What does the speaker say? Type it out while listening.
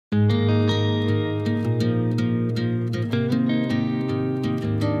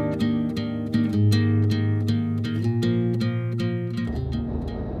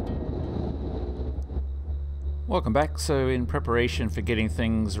Welcome back. So in preparation for getting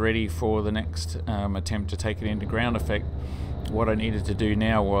things ready for the next attempt to take it into ground effect, what I needed to do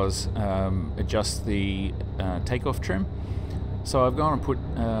now was adjust the takeoff trim. So I've gone and put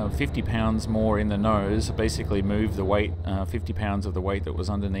 50 pounds more in the nose, basically moved the weight, 50 pounds of the weight that was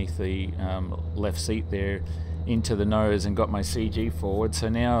underneath the left seat there into the nose and got my CG forward. So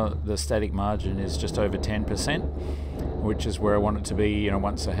now the static margin is just over 10%, which is where I want it to be,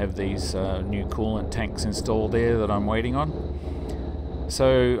 once I have these new coolant tanks installed there that I'm waiting on.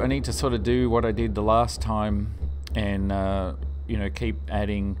 So I need to sort of do what I did the last time and keep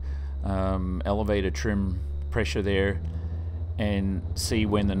adding elevator trim pressure there and see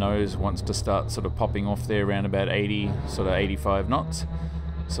when the nose wants to start sort of popping off there around about 80, sort of 85 knots.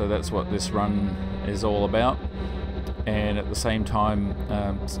 So that's what this run is all about. And at the same time,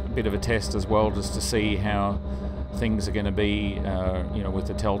 it's a bit of a test as well, just to see how things are going to be, with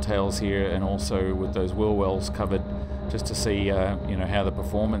the telltales here, and also with those wheel wells covered, just to see, how the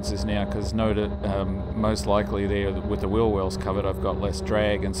performance is now. Because note that most likely there, with the wheel wells covered, I've got less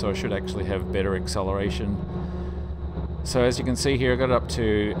drag, and so I should actually have better acceleration. So as you can see here, I got it up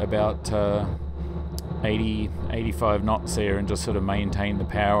to about 80, 85 knots there, and just sort of maintained the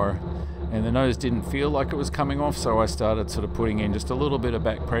power. And the nose didn't feel like it was coming off, so I started sort of putting in just a little bit of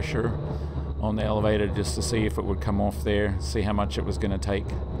back pressure on the elevator just to see if it would come off there, see how much it was going to take.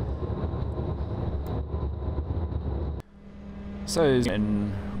 So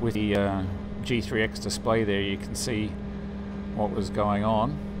and with the G3X display there, you can see what was going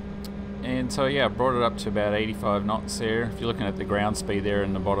on. And so yeah, I brought it up to about 85 knots there. If you're looking at the ground speed there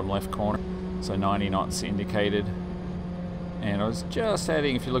in the bottom left corner, so 90 knots indicated. And I was just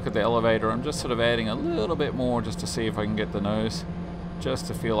adding, if you look at the elevator, I'm just sort of adding a little bit more just to see if I can get the nose just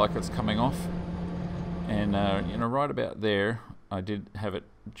to feel like it's coming off. And right about there, I did have it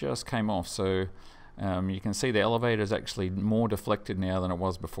just came off. So you can see the elevator is actually more deflected now than it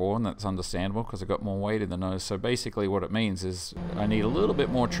was before, and that's understandable because I got more weight in the nose. So basically what it means is I need a little bit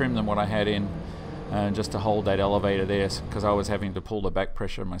more trim than what I had in, just to hold that elevator there, because I was having to pull the back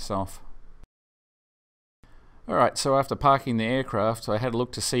pressure myself. Alright, so after parking the aircraft, I had a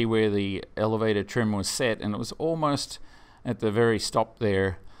look to see where the elevator trim was set, and it was almost at the very stop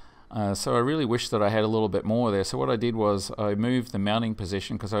there. So I really wish that I had a little bit more there. So what I did was I moved the mounting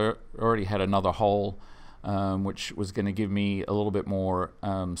position, because I already had another hole which was going to give me a little bit more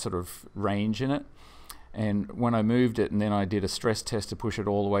sort of range in it. And when I moved it and then I did a stress test to push it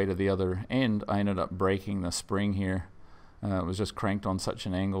all the way to the other end, I ended up breaking the spring here. It was just cranked on such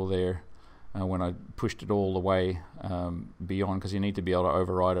an angle there. When I pushed it all the way beyond, because you need to be able to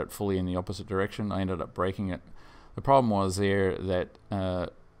override it fully in the opposite direction, I ended up breaking it. The problem was there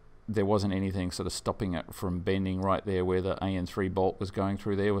that there wasn't anything sort of stopping it from bending right there where the AN3 bolt was going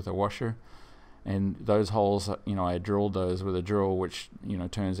through there with a washer. And those holes, I drilled those with a drill, which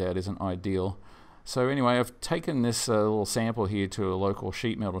turns out isn't ideal. So anyway, I've taken this little sample here to a local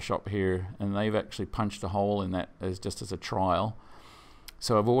sheet metal shop here, and they've actually punched a hole in that just as a trial.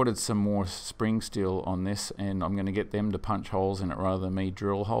 So I've ordered some more spring steel on this, and I'm going to get them to punch holes in it rather than me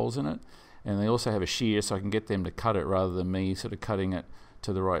drill holes in it. And they also have a shear, so I can get them to cut it rather than me sort of cutting it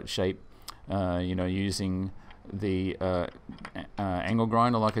to the right shape, using the angle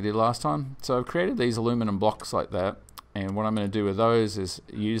grinder like I did last time. So I've created these aluminum blocks like that, and what I'm going to do with those is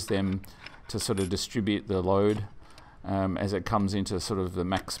use them to sort of distribute the load as it comes into sort of the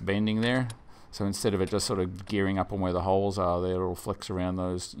max bending there. So instead of it just sort of gearing up on where the holes are there, it'll flex around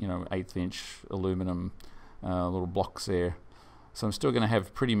those 1/8 inch aluminum little blocks there. So I'm still going to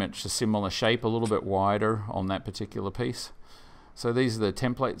have pretty much a similar shape, a little bit wider on that particular piece. So these are the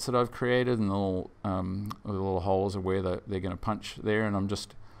templates that I've created, and the little holes are where they're going to punch there. And I'm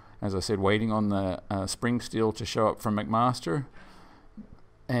just, as I said, waiting on the spring steel to show up from McMaster,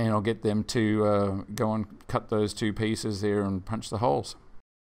 and I'll get them to go and cut those two pieces there and punch the holes.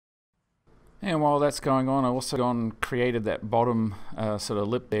 And while that's going on, I also gone and created that bottom sort of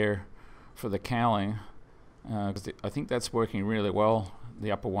lip there for the cowling, because I think that's working really well,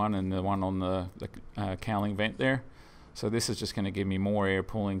 the upper one and the one on the cowling vent there. So this is just going to give me more air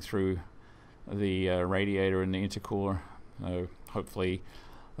pulling through the radiator and the intercooler. So hopefully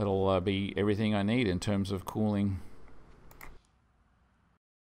that'll be everything I need in terms of cooling.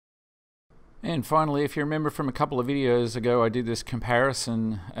 And finally, if you remember from a couple of videos ago, I did this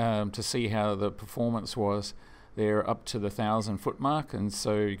comparison to see how the performance was there up to the 1,000-foot mark. And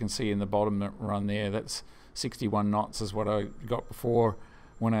so you can see in the bottom run there, that's 61 knots is what I got before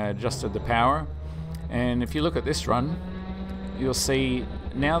when I adjusted the power. And if you look at this run, you'll see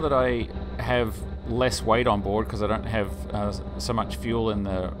now that I have less weight on board because I don't have so much fuel in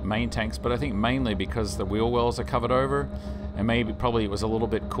the main tanks, but I think mainly because the wheel wells are covered over, and probably it was a little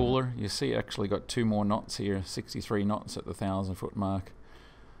bit cooler. You see, I actually got 2 more knots here, 63 knots at the 1,000-foot mark.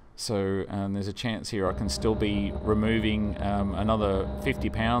 So there's a chance here I can still be removing another 50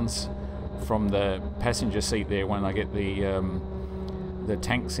 pounds from the passenger seat there when I get the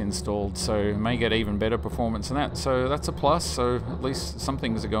tanks installed, so may get even better performance than that. So that's a plus, so at least some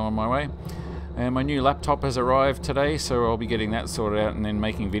things are going my way. And my new laptop has arrived today, so I'll be getting that sorted out, and then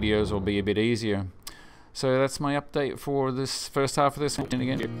making videos will be a bit easier. So that's my update for this first half of this weekend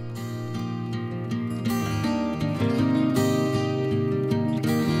again.